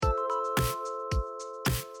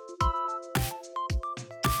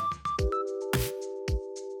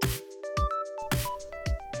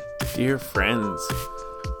Dear friends,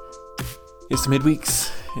 it's the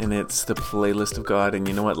midweeks and it's the playlist of God. And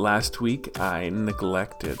you know what? Last week I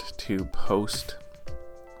neglected to post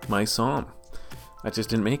my psalm. I just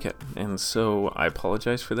didn't make it. And so I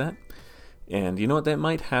apologize for that. And you know what? That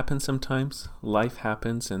might happen sometimes. Life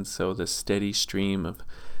happens. And so the steady stream of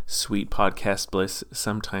sweet podcast bliss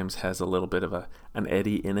sometimes has a little bit of an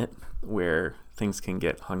eddy in it where things can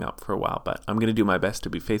get hung up for a while. But I'm going to do my best to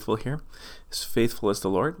be faithful here. As faithful as the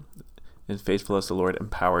Lord, and faithful as the Lord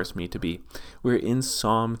empowers me to be. We're in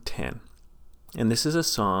Psalm 10. And this is a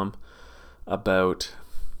psalm about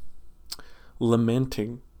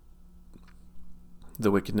lamenting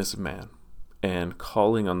the wickedness of man and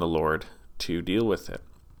calling on the Lord to deal with it.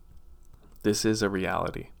 This is a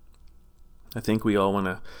reality. I think we all want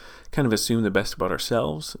to kind of assume the best about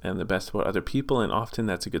ourselves and the best about other people, and often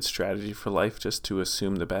that's a good strategy for life, just to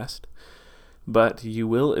assume the best. But you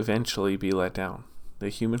will eventually be let down. The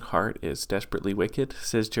human heart is desperately wicked,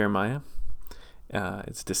 says Jeremiah.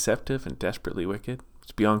 It's deceptive and desperately wicked.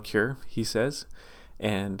 It's beyond cure, he says.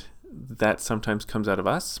 And that sometimes comes out of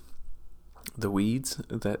us. The weeds,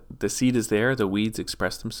 that the seed is there, the weeds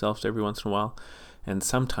express themselves every once in a while. And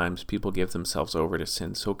sometimes people give themselves over to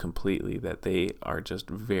sin so completely that they are just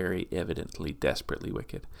very evidently desperately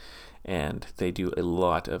wicked. And they do a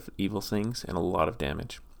lot of evil things and a lot of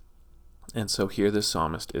damage. And so here the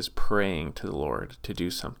psalmist is praying to the Lord to do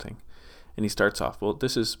something. And he starts off, well,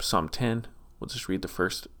 this is Psalm 10. We'll just read the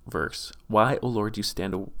first verse. Why, O Lord, do you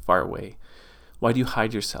stand far away? Why do you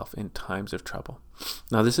hide yourself in times of trouble?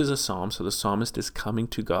 Now, this is a psalm, so the psalmist is coming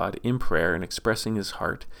to God in prayer and expressing his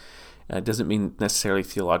heart. It doesn't mean necessarily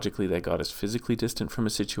theologically that God is physically distant from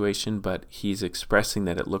a situation, but he's expressing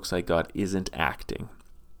that it looks like God isn't acting.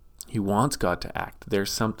 He wants God to act. There's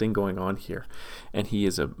something going on here. And he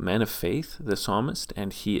is a man of faith, the psalmist,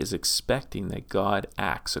 and he is expecting that God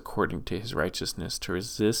acts according to his righteousness to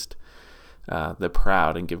resist the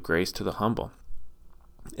proud and give grace to the humble.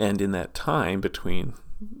 And in that time between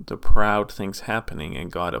the proud things happening and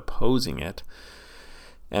God opposing it,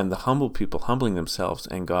 and the humble people humbling themselves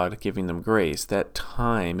and God giving them grace, that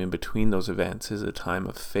time in between those events is a time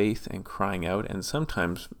of faith and crying out, and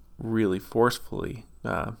sometimes really forcefully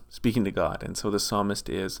speaking to God. And so the psalmist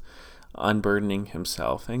is unburdening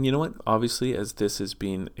himself. And you know what? Obviously, as this is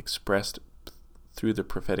being expressed through the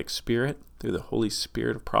prophetic spirit, through the Holy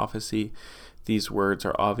Spirit of prophecy, these words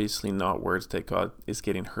are obviously not words that God is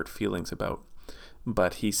getting hurt feelings about.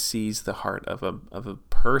 But he sees the heart of a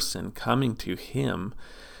person coming to him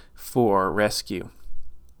for rescue.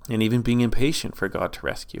 And even being impatient for God to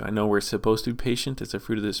rescue. I know we're supposed to be patient as a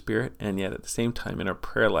fruit of the Spirit, and yet at the same time in our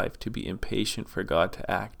prayer life, to be impatient for God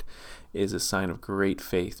to act is a sign of great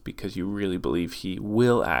faith, because you really believe he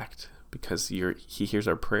will act, because he hears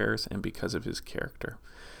our prayers and because of his character.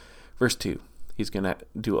 Verse 2, he's going to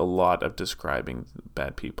do a lot of describing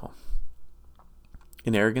bad people.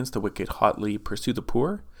 In arrogance, the wicked hotly pursue the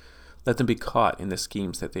poor. Let them be caught in the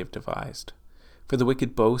schemes that they have devised. For the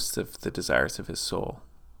wicked boasts of the desires of his soul.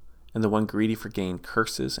 And the one greedy for gain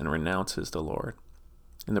curses and renounces the Lord.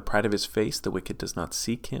 In the pride of his face, the wicked does not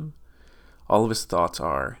seek him. All of his thoughts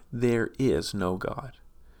are, there is no God.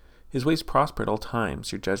 His ways prosper at all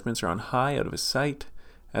times. Your judgments are on high out of his sight.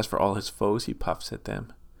 As for all his foes, he puffs at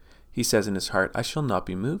them. He says in his heart, I shall not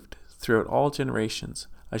be moved. Throughout all generations,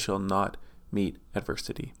 I shall not meet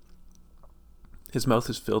adversity. His mouth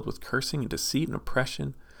is filled with cursing and deceit and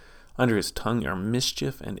oppression. Under his tongue are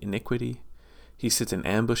mischief and iniquity. He sits in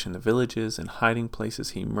ambush in the villages and hiding places.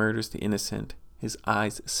 He murders the innocent. His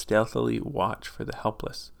eyes stealthily watch for the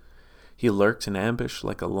helpless. He lurks in ambush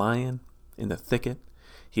like a lion in the thicket.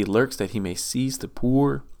 He lurks that he may seize the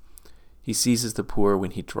poor. He seizes the poor when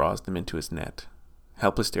he draws them into his net.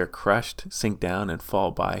 Helpless they are crushed, sink down, and fall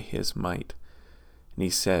by his might. And he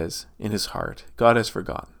says in his heart, God has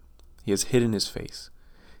forgotten. He has hidden his face.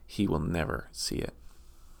 He will never see it.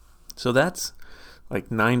 So that's like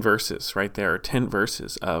 9 verses right there, or 10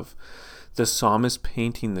 verses of the psalmist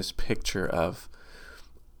painting this picture of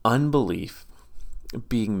unbelief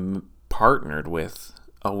being partnered with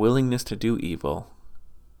a willingness to do evil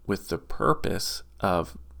with the purpose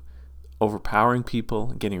of overpowering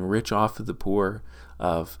people, getting rich off of the poor,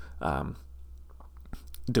 of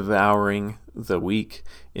devouring the weak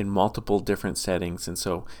in multiple different settings. And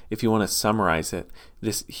so if you want to summarize it,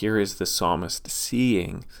 here is the psalmist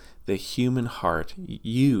seeing the human heart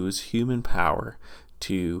use human power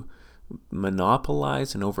to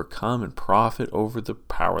monopolize and overcome and profit over the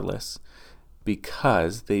powerless,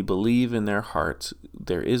 because they believe in their hearts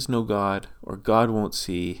there is no God, or God won't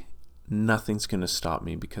see, nothing's going to stop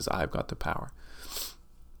me because I've got the power.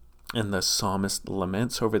 And the psalmist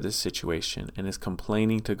laments over this situation and is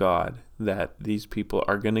complaining to God that these people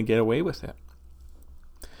are going to get away with it.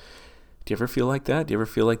 Do you ever feel like that? Do you ever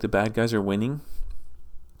feel like the bad guys are winning?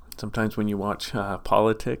 Sometimes when you watch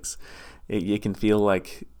politics, you can feel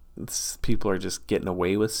like people are just getting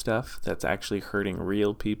away with stuff that's actually hurting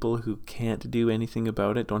real people who can't do anything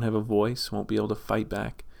about it, don't have a voice, won't be able to fight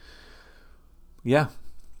back. Yeah,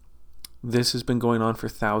 this has been going on for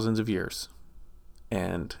thousands of years.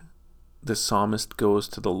 And the psalmist goes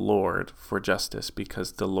to the Lord for justice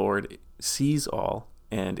because the Lord sees all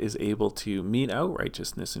and is able to mete out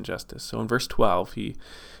righteousness and justice. So in verse 12, he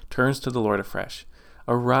turns to the Lord afresh.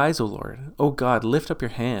 Arise, O Lord. O God, lift up your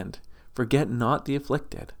hand. Forget not the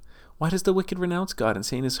afflicted. Why does the wicked renounce God and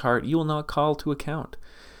say in his heart, you will not call to account?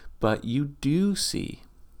 But you do see,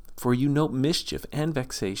 for you note mischief and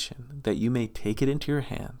vexation, that you may take it into your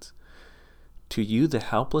hands. To you the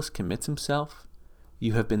helpless commits himself.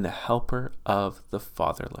 You have been the helper of the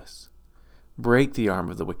fatherless. Break the arm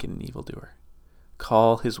of the wicked and evildoer.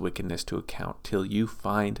 Call his wickedness to account till you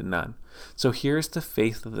find none. So here's the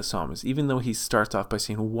faith of the psalmist. Even though he starts off by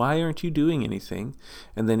saying, why aren't you doing anything?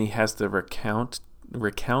 And then he has the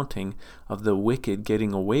recounting of the wicked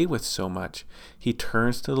getting away with so much. He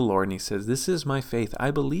turns to the Lord and he says, this is my faith.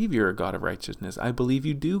 I believe you're a God of righteousness. I believe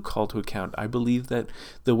you do call to account. I believe that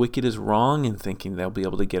the wicked is wrong in thinking they'll be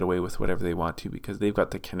able to get away with whatever they want to because they've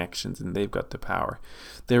got the connections and they've got the power.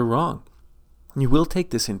 They're wrong. You will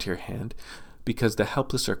take this into your hand because the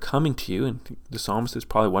helpless are coming to you, and the psalmist is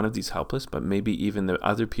probably one of these helpless, but maybe even the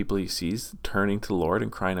other people he sees turning to the Lord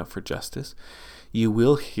and crying out for justice. You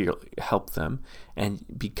will help them, and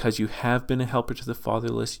because you have been a helper to the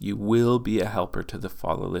fatherless, you will be a helper to the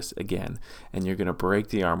fatherless again, and you're going to break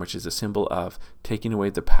the arm, which is a symbol of taking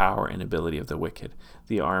away the power and ability of the wicked.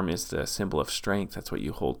 The arm is the symbol of strength. That's what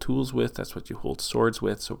you hold tools with. That's what you hold swords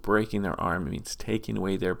with. So breaking their arm means taking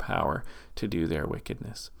away their power to do their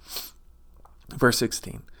wickedness. Verse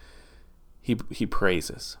 16, he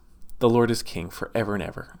praises, the Lord is king forever and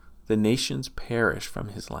ever. The nations perish from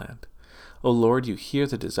his land. O Lord, you hear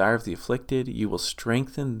the desire of the afflicted. You will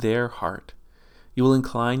strengthen their heart. You will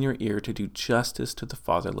incline your ear to do justice to the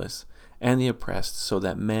fatherless and the oppressed, so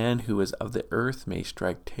that man who is of the earth may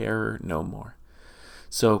strike terror no more.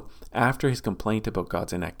 So after his complaint about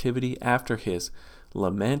God's inactivity, after his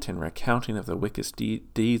lament and recounting of the wicked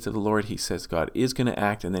deeds of the Lord, he says God is going to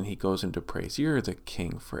act, and then he goes into praise. You're the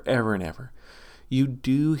king forever and ever. You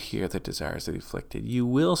do hear the desires of the afflicted. You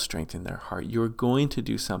will strengthen their heart. You're going to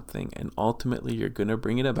do something, and ultimately you're going to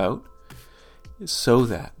bring it about so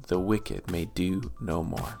that the wicked may do no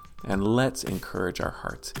more. And let's encourage our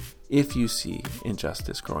hearts. If you see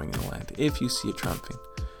injustice growing in the land, if you see it triumphing,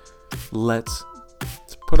 let's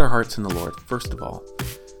put our hearts in the Lord first of all.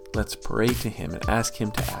 Let's pray to him and ask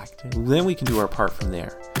him to act. And then we can do our part from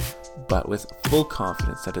there, but with full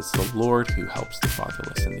confidence that it's the Lord who helps the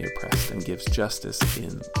fatherless and the oppressed and gives justice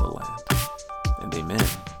in the land. And amen.